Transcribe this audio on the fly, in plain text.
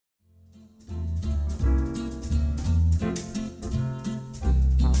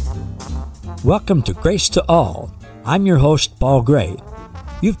Welcome to Grace to All. I'm your host, Paul Gray.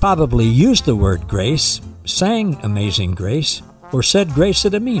 You've probably used the word grace, sang Amazing Grace, or said grace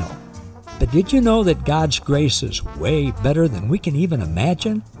at a meal. But did you know that God's grace is way better than we can even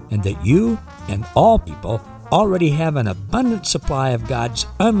imagine, and that you and all people already have an abundant supply of God's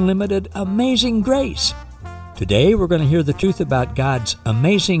unlimited, amazing grace? Today, we're going to hear the truth about God's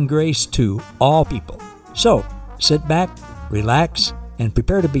amazing grace to all people. So, sit back, relax, and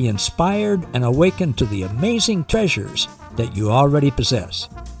prepare to be inspired and awakened to the amazing treasures that you already possess.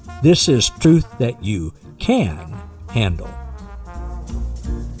 This is truth that you can handle.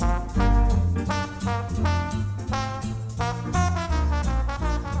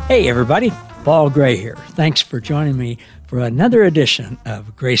 Hey everybody, Paul Gray here. Thanks for joining me for another edition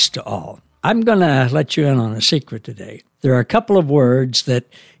of Grace to All. I'm going to let you in on a secret today. There are a couple of words that,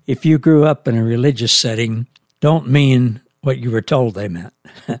 if you grew up in a religious setting, don't mean what you were told they meant.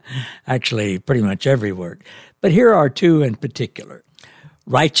 Actually, pretty much every word. But here are two in particular: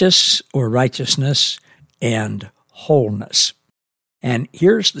 righteous or righteousness and wholeness. And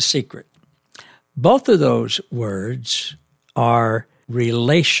here's the secret. Both of those words are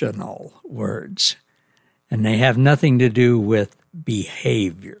relational words, and they have nothing to do with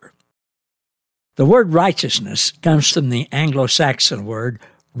behavior. The word righteousness comes from the Anglo-Saxon word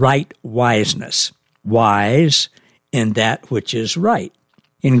right wiseness, wise in that which is right.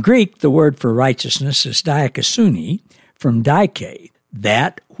 In Greek, the word for righteousness is dikaiosune, from dike,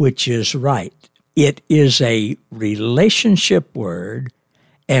 that which is right. It is a relationship word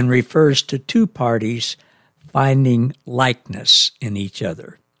and refers to two parties finding likeness in each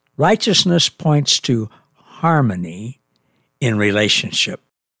other. Righteousness points to harmony in relationship.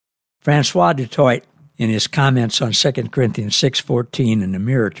 Francois du Toit, in his comments on 2 Corinthians 6:14 in the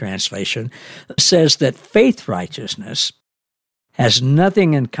Mirror Translation, says that faith righteousness has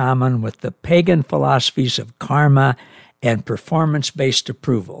nothing in common with the pagan philosophies of karma and performance-based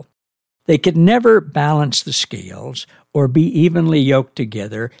approval. They could never balance the scales or be evenly yoked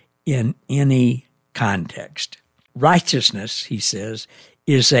together in any context. Righteousness, he says,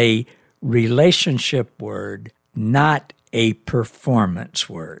 is a relationship word, not a performance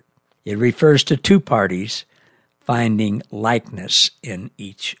word. It refers to two parties finding likeness in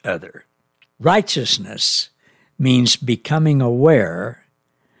each other. Righteousness means becoming aware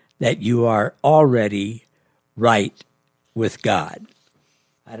that you are already right with God.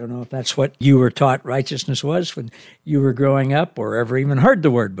 I don't know if that's what you were taught righteousness was when you were growing up or ever even heard the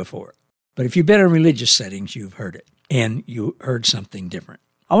word before. But if you've been in religious settings, you've heard it, and you heard something different.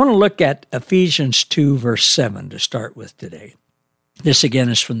 I want to look at Ephesians 2, verse 7 to start with today. This again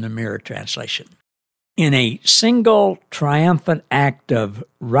is from the Mirror Translation. In a single triumphant act of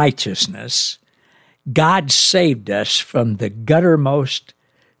righteousness, God saved us from the guttermost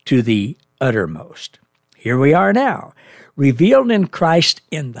to the uttermost. Here we are now, revealed in Christ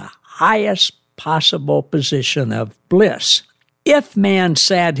in the highest possible position of bliss. If man's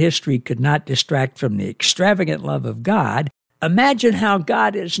sad history could not distract from the extravagant love of God, imagine how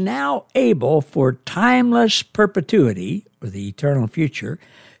God is now able for timeless perpetuity, or the eternal future,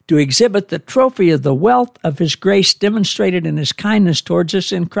 to exhibit the trophy of the wealth of His grace demonstrated in His kindness towards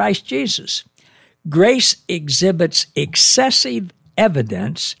us in Christ Jesus. Grace exhibits excessive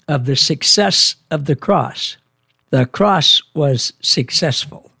evidence of the success of the cross. The cross was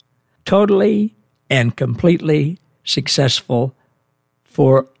successful, totally and completely successful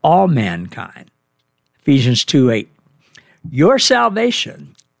for all mankind. Ephesians 2:8. Your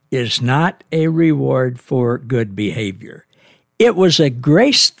salvation is not a reward for good behavior. It was a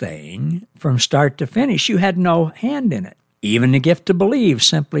grace thing from start to finish. You had no hand in it. Even the gift to believe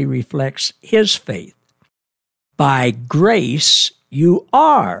simply reflects His faith. By grace you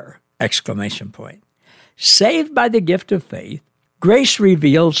are! Exclamation point. Saved by the gift of faith, grace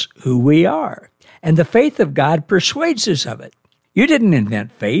reveals who we are, and the faith of God persuades us of it. You didn't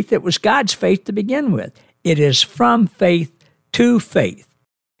invent faith. It was God's faith to begin with. It is from faith to faith.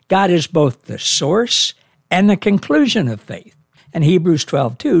 God is both the source and the conclusion of faith. And Hebrews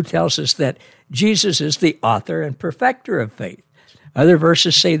 12:2 tells us that Jesus is the author and perfecter of faith. Other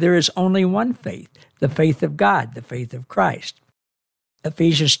verses say there is only one faith, the faith of God, the faith of Christ.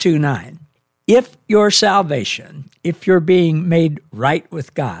 Ephesians 2:9. If your salvation, if you're being made right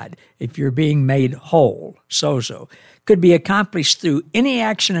with God, if you're being made whole, sozo, could be accomplished through any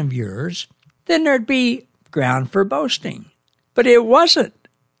action of yours, then there'd be ground for boasting. But it wasn't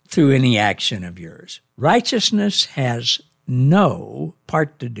through any action of yours. Righteousness has no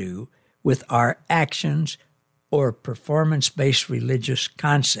part to do with our actions or performance-based religious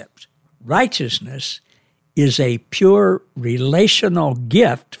concepts. Righteousness is a pure relational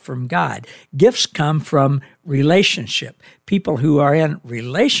gift from God. Gifts come from relationship. People who are in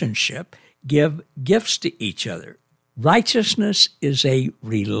relationship give gifts to each other. Righteousness is a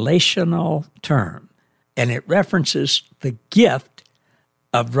relational term, and it references the gift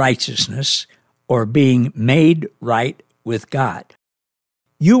of righteousness or being made right with God.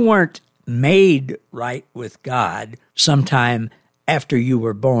 You weren't made right with God sometime after you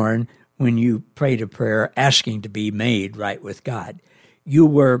were born when you prayed a prayer asking to be made right with God. You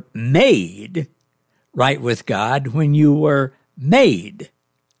were made right with God when you were made.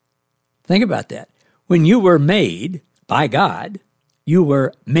 Think about that. When you were made by God, you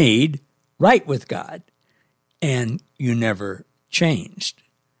were made right with God, and you never changed.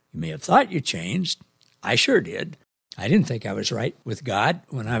 You may have thought you changed. I sure did. I didn't think I was right with God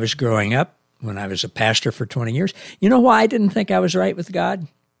when I was growing up, when I was a pastor for 20 years. You know why I didn't think I was right with God?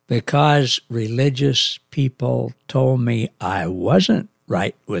 Because religious people told me I wasn't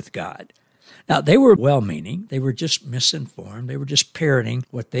right with God. Now, they were well-meaning. They were just misinformed. They were just parroting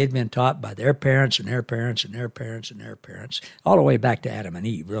what they'd been taught by their parents and their parents and their parents and their parents, all the way back to Adam and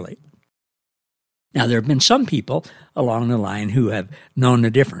Eve, really. Now, there have been some people along the line who have known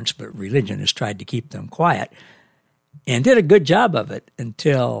the difference, but religion has tried to keep them quiet and did a good job of it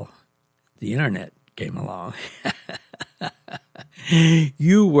until the internet came along.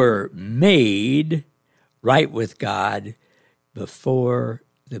 You were made right with God before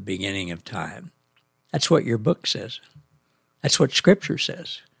the beginning of time. That's what your book says. That's what Scripture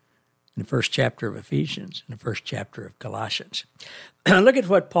says in the first chapter of Ephesians, in the first chapter of Colossians. Look at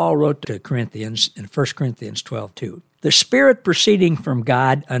what Paul wrote to Corinthians in 1 Corinthians 12:2. The Spirit proceeding from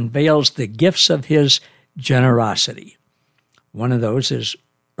God unveils the gifts of His generosity. One of those is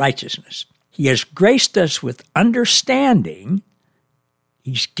righteousness. He has graced us with understanding.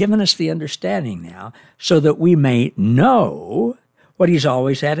 He's given us the understanding now so that we may know what He's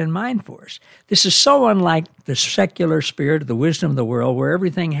always had in mind for us. This is so unlike the secular spirit of the wisdom of the world where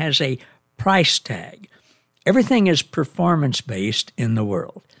everything has a price tag. Everything is performance-based in the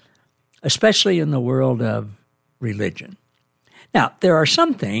world, especially in the world of religion. Now, there are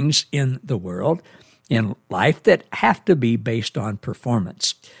some things in the world, in life, that have to be based on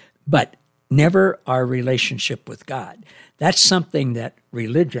performance, but never our relationship with God. That's something that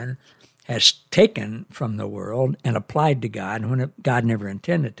religion has taken from the world and applied to God when God never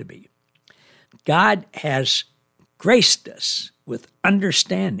intended to be. God has graced us with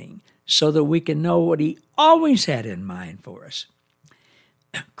understanding so that we can know what He always had in mind for us.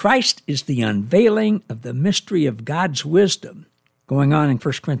 Christ is the unveiling of the mystery of God's wisdom, going on in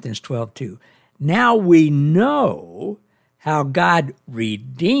 1 Corinthians 12:2. Now we know how God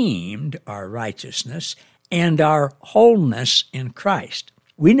redeemed our righteousness and our wholeness in Christ.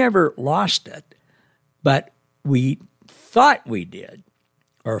 We never lost it, but we thought we did,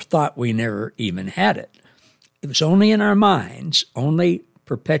 or thought we never even had it. It was only in our minds, only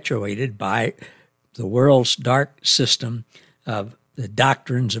perpetuated by the world's dark system of the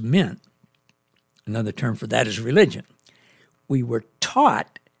doctrines of men. Another term for that is religion. We were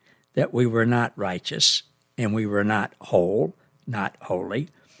taught that we were not righteous and we were not whole, not holy.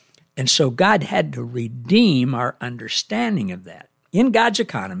 And so God had to redeem our understanding of that. In God's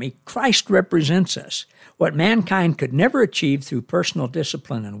economy, Christ represents us. What mankind could never achieve through personal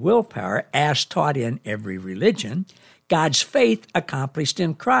discipline and willpower, as taught in every religion, God's faith accomplished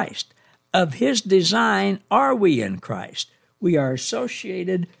in Christ. Of His design are we in Christ. We are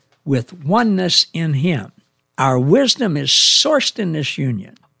associated with oneness in Him. Our wisdom is sourced in this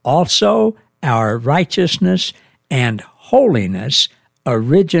union. Also, our righteousness and holiness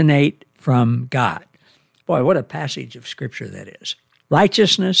originate from God. Boy, what a passage of Scripture that is.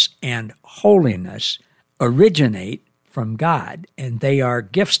 Righteousness and holiness originate from God, and they are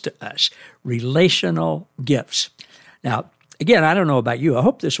gifts to us, relational gifts. Now, again, I don't know about you. I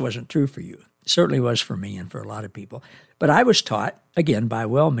hope this wasn't true for you. It certainly was for me and for a lot of people. But I was taught, again, by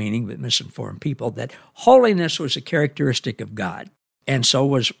well-meaning but misinformed people, that holiness was a characteristic of God, and so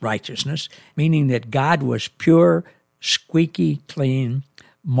was righteousness, meaning that God was pure, squeaky clean,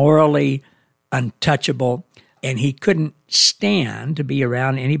 morally untouchable, and He couldn't stand to be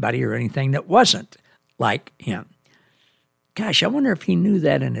around anybody or anything that wasn't like Him. Gosh, I wonder if He knew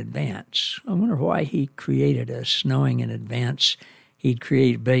that in advance. I wonder why He created us, knowing in advance He'd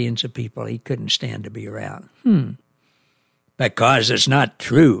create billions of people He couldn't stand to be around. Because it's not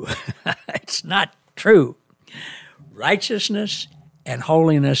true. It's not true. Righteousness and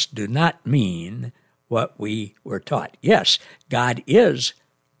holiness do not mean what we were taught. Yes, God is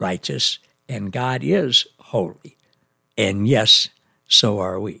righteous and God is holy. And yes, so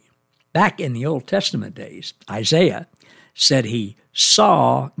are we. Back in the Old Testament days, Isaiah said he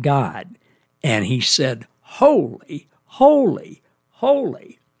saw God, and he said, "Holy, holy,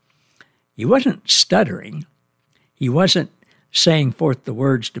 holy." He wasn't stuttering. He wasn't saying forth the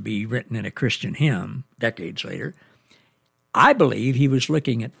words to be written in a Christian hymn decades later. I believe he was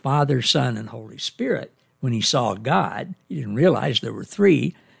looking at Father, Son, and Holy Spirit when he saw God. He didn't realize there were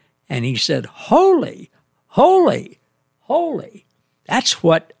three, and he said, "Holy, holy, holy." That's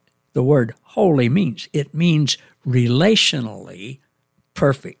what the word holy means. It means relationally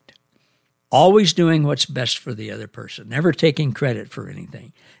perfect. Always doing what's best for the other person, never taking credit for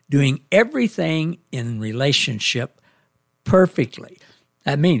anything, doing everything in relationship perfectly.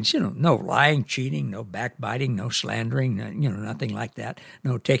 That means, no lying, cheating, no backbiting, no slandering, nothing like that.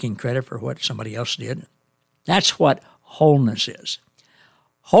 No taking credit for what somebody else did. That's what wholeness is.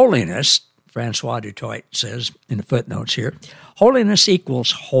 Holiness, Francois du Toit says in the footnotes here, holiness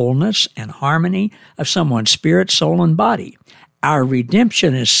equals wholeness and harmony of someone's spirit, soul, and body. Our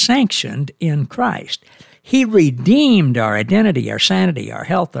redemption is sanctioned in Christ. He redeemed our identity, our sanity, our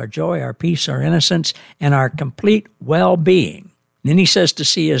health, our joy, our peace, our innocence, and our complete well-being. Then he says to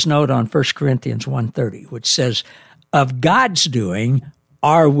see his note on 1 Corinthians 1:30, which says, "Of God's doing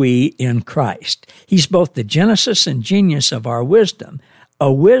are we in Christ." He's both the genesis and genius of our wisdom,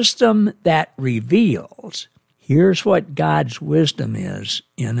 a wisdom that reveals. Here's what God's wisdom is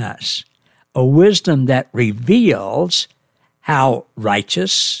in us, a wisdom that reveals how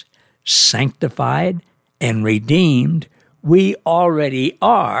righteous, sanctified, and redeemed we already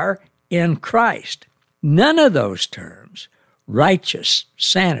are in Christ. None of those terms, righteous,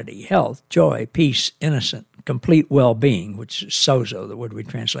 sanity, health, joy, peace, innocent, complete well-being, which is sozo, the word we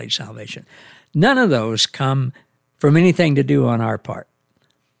translate salvation, none of those come from anything to do on our part.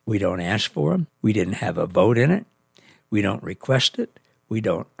 We don't ask for them. We didn't have a vote in it. We don't request it. We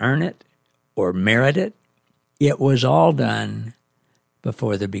don't earn it or merit it. It was all done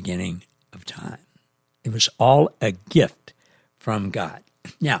before the beginning of time. It was all a gift from God.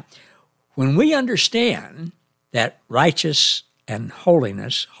 Now, when we understand that righteous and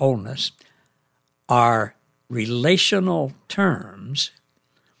wholeness are relational terms,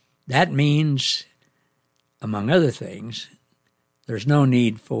 that means, among other things, there's no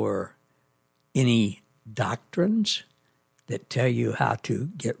need for any doctrines that tell you how to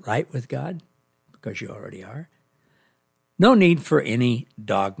get right with God, because you already are. No need for any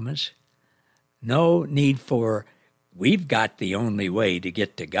dogmas. No need for, we've got the only way to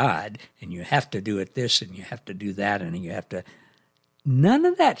get to God, and you have to do it this, and you have to do that, and you have to... None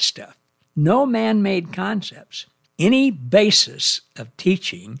of that stuff. No man-made concepts. Any basis of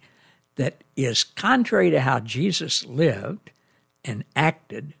teaching that is contrary to how Jesus lived and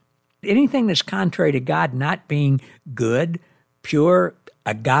acted, anything that's contrary to God not being good, pure,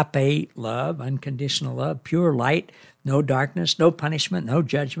 agape love, unconditional love, pure light, no darkness, no punishment, no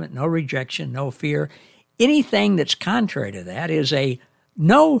judgment, no rejection, no fear. Anything that's contrary to that is a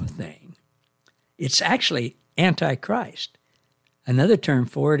no thing. It's actually antichrist. Another term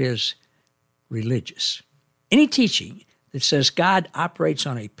for it is religious. Any teaching that says God operates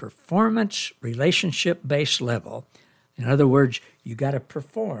on a performance relationship-based level, in other words, you got to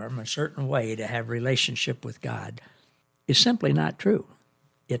perform a certain way to have relationship with God, is simply not true.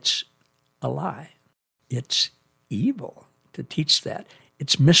 It's a lie. It's evil to teach that.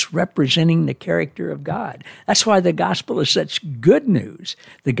 It's misrepresenting the character of God. That's why the gospel is such good news.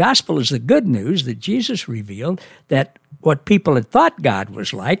 The gospel is the good news that Jesus revealed, that what people had thought God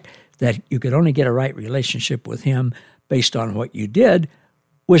was like, that you could only get a right relationship with him based on what you did,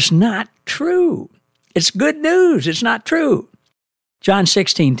 was not true. It's good news. It's not true. John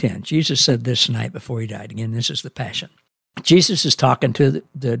 16:10, Jesus said this night before he died. Again, this is the Passion. Jesus is talking to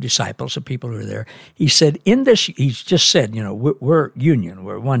the disciples, the people who are there. He said, he's just said, we're union,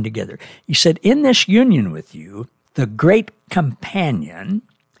 we're one together. He said, in this union with you, the great companion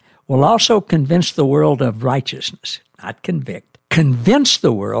will also convince the world of righteousness, not convict, convince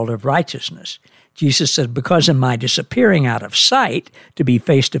the world of righteousness. Jesus said, because in my disappearing out of sight to be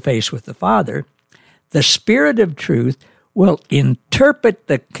face to face with the Father, the Spirit of truth will interpret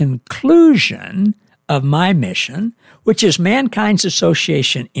the conclusion of my mission, which is mankind's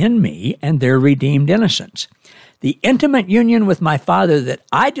association in me and their redeemed innocence. The intimate union with my Father that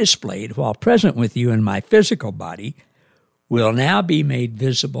I displayed while present with you in my physical body will now be made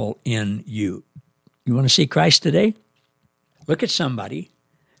visible in you. You want to see Christ today? Look at somebody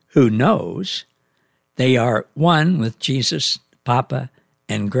who knows they are one with Jesus, Papa,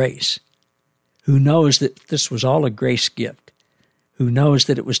 and grace, who knows that this was all a grace gift, who knows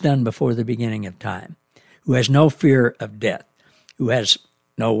that it was done before the beginning of time, who has no fear of death, who has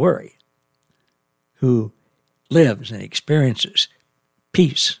no worry who lives and experiences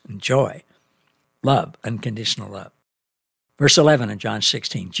peace and joy, love, unconditional love. Verse 11 in John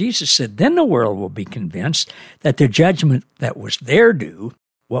 16, Jesus said, "Then the world will be convinced that the judgment that was their due,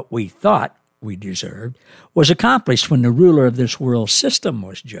 what we thought we deserved, was accomplished when the ruler of this world system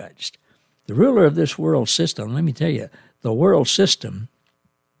was judged." The ruler of this world system, let me tell you, the world system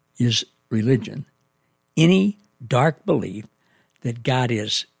is religion. Any dark belief that God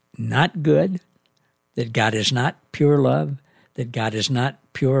is not good, that God is not pure love, that God is not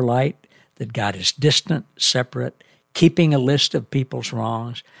pure light, that God is distant, separate, keeping a list of people's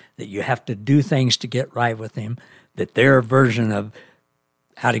wrongs, that you have to do things to get right with Him, that their version of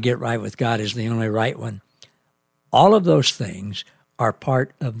how to get right with God is the only right one. All of those things are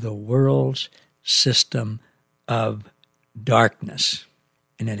part of the world's system of darkness,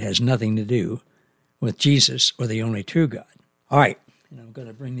 and it has nothing to do with Jesus or the only true God. All right, and I'm going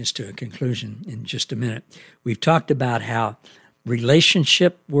to bring this to a conclusion in just a minute. We've talked about how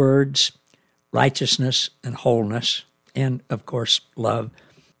relationship words, righteousness and wholeness, and of course love,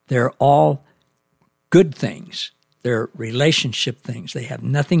 they're all good things. They're relationship things. They have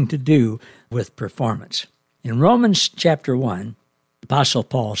nothing to do with performance. In Romans chapter 1, Apostle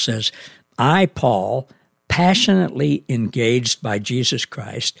Paul says, "I, Paul, passionately engaged by Jesus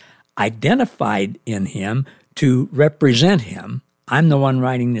Christ, identified in Him to represent Him." I'm the one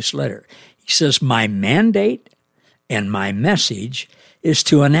writing this letter. He says, "My mandate and my message is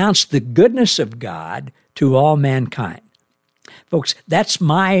to announce the goodness of God to all mankind." Folks, that's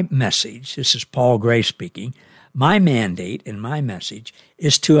my message. This is Paul Gray speaking. My mandate and my message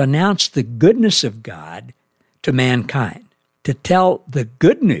is to announce the goodness of God to mankind, to tell the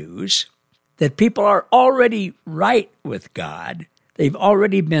good news that people are already right with God. They've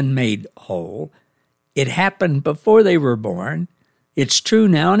already been made whole. It happened before they were born. It's true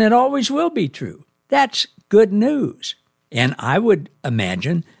now, and it always will be true. That's good news. And I would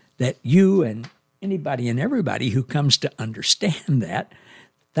imagine that you and anybody and everybody who comes to understand that,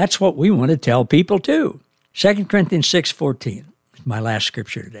 that's what we want to tell people too. 2 Corinthians 6:14 is my last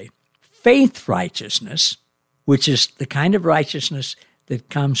scripture today. Faith righteousness, which is the kind of righteousness that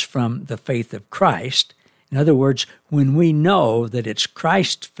comes from the faith of Christ. In other words, when we know that it's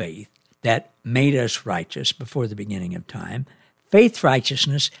Christ's faith that made us righteous before the beginning of time, faith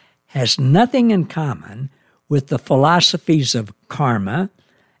righteousness has nothing in common with the philosophies of karma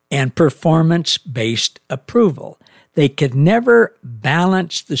and performance-based approval. They could never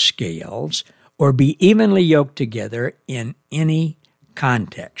balance the scales or be evenly yoked together in any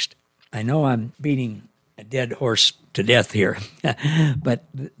context. I know I'm beating a dead horse to death here, but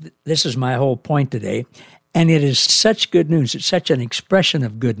this is my whole point today, and it is such good news. It's such an expression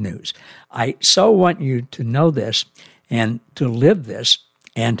of good news. I so want you to know this and to live this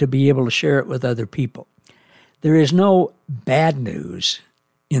and to be able to share it with other people. There is no bad news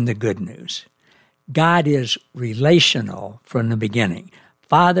in the good news. God is relational from the beginning.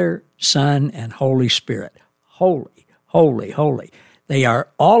 Father, Son, and Holy Spirit. Holy, holy, holy. They are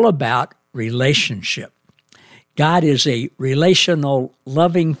all about relationship. God is a relational,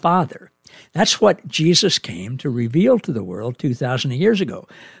 loving Father. That's what Jesus came to reveal to the world 2,000 years ago,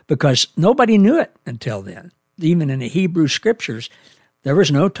 because nobody knew it until then. Even in the Hebrew Scriptures, there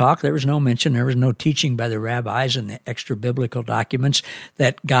was no talk, there was no mention, there was no teaching by the rabbis and the extra biblical documents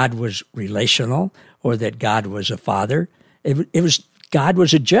that God was relational or that God was a father. It was God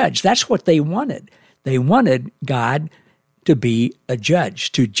was a judge. That's what they wanted. They wanted God to be a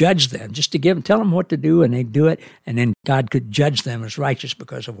judge, to judge them, just to tell them what to do, and they'd do it, and then God could judge them as righteous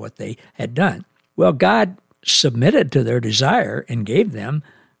because of what they had done. Well, God submitted to their desire and gave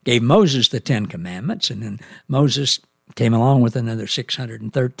Moses the 10 Commandments, and then Moses came along with another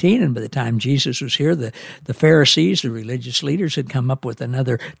 613, and by the time Jesus was here, the Pharisees, the religious leaders, had come up with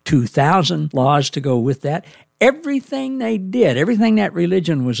another 2,000 laws to go with that. Everything they did, everything that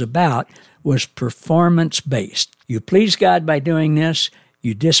religion was about, was performance-based. You please God by doing this,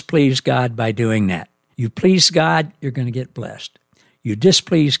 you displease God by doing that. You please God, you're going to get blessed. You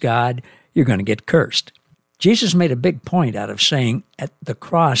displease God, you're going to get cursed. Jesus made a big point out of saying at the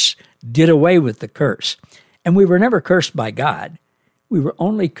cross did away with the curse. And we were never cursed by God. We were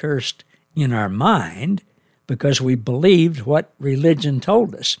only cursed in our mind because we believed what religion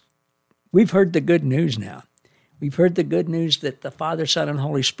told us. We've heard the good news now. We've heard the good news that the Father, Son, and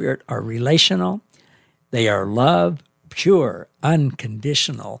Holy Spirit are relational. They are love, pure,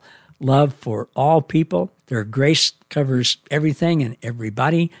 unconditional love for all people. Their grace covers everything and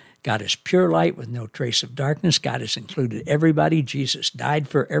everybody. God is pure light with no trace of darkness. God has included everybody. Jesus died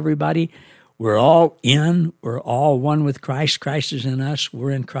for everybody. We're all in. We're all one with Christ. Christ is in us. We're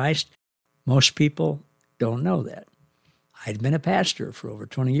in Christ. Most people don't know that. I'd been a pastor for over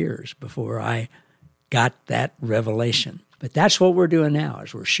 20 years before I got that revelation. But that's what we're doing now,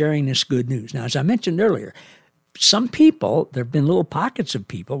 is we're sharing this good news. Now, as I mentioned earlier, some people, there have been little pockets of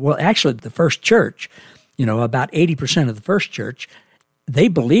people. Well, actually, the first church, about 80% of the first church, they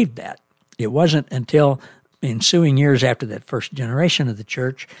believed that. It wasn't until ensuing years after that first generation of the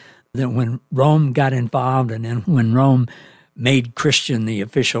church that when Rome got involved, and then when Rome made Christian the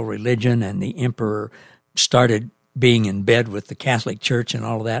official religion and the emperor started being in bed with the Catholic Church and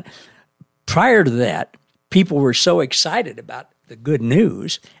all of that. Prior to that, people were so excited about the good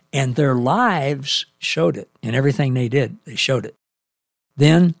news, and their lives showed it. In everything they did, they showed it.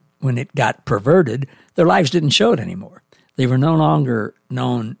 Then, when it got perverted, their lives didn't show it anymore. They were no longer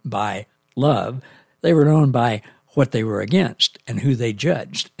known by love. They were known by what they were against and who they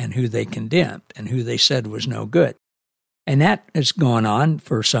judged and who they condemned and who they said was no good. And that has gone on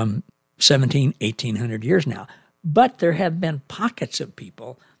for some 1800 years now. But there have been pockets of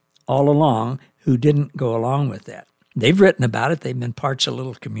people all along who didn't go along with that. They've written about it. They've been parts of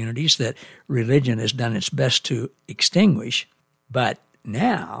little communities that religion has done its best to extinguish. But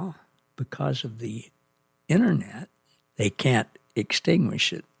now, because of the internet, they can't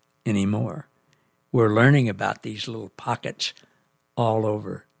extinguish it anymore. We're learning about these little pockets all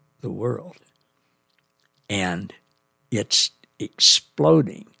over the world. And it's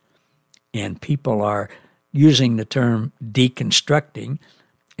exploding. And people are using the term deconstructing,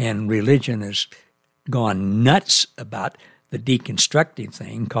 and religion has gone nuts about the deconstructing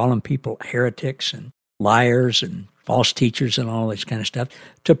thing, calling people heretics and liars and false teachers and all this kind of stuff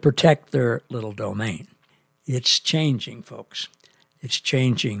to protect their little domain. It's changing, folks. It's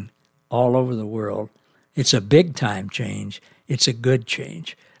changing all over the world. It's a big-time change. It's a good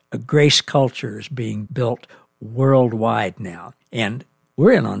change. A grace culture is being built worldwide now, and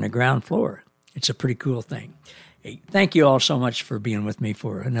we're in on the ground floor. It's a pretty cool thing. Hey, thank you all so much for being with me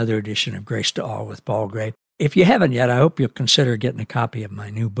for another edition of Grace to All with Paul Gray. If you haven't yet, I hope you'll consider getting a copy of my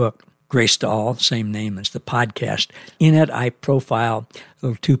new book, Grace to All, same name as the podcast. In it, I profile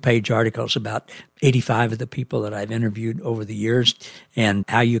little 2-page articles about 85 of the people that I've interviewed over the years and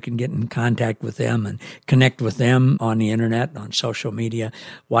how you can get in contact with them and connect with them on the internet, on social media,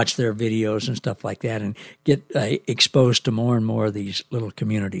 watch their videos and stuff like that, and get exposed to more and more of these little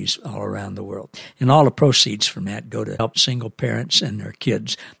communities all around the world. And all the proceeds from that go to help single parents and their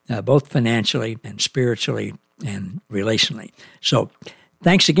kids, both financially and spiritually and relationally. So,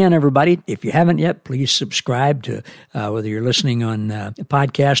 thanks again, everybody. If you haven't yet, please subscribe to whether you're listening on a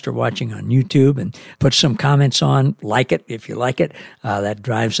podcast or watching on YouTube, and put some comments on. Like it if you like it. That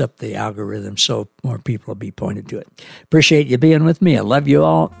drives up the algorithm so more people will be pointed to it. Appreciate you being with me. I love you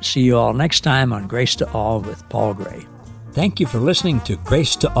all. See you all next time on Grace to All with Paul Gray. Thank you for listening to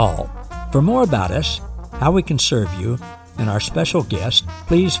Grace to All. For more about us, how we can serve you, and our special guest,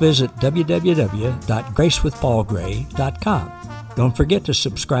 please visit www.gracewithpaulgray.com. Don't forget to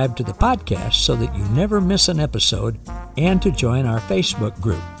subscribe to the podcast so that you never miss an episode, and to join our Facebook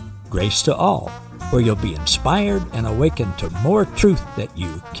group, Grace to All, where you'll be inspired and awakened to more truth that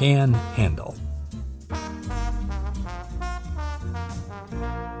you can handle.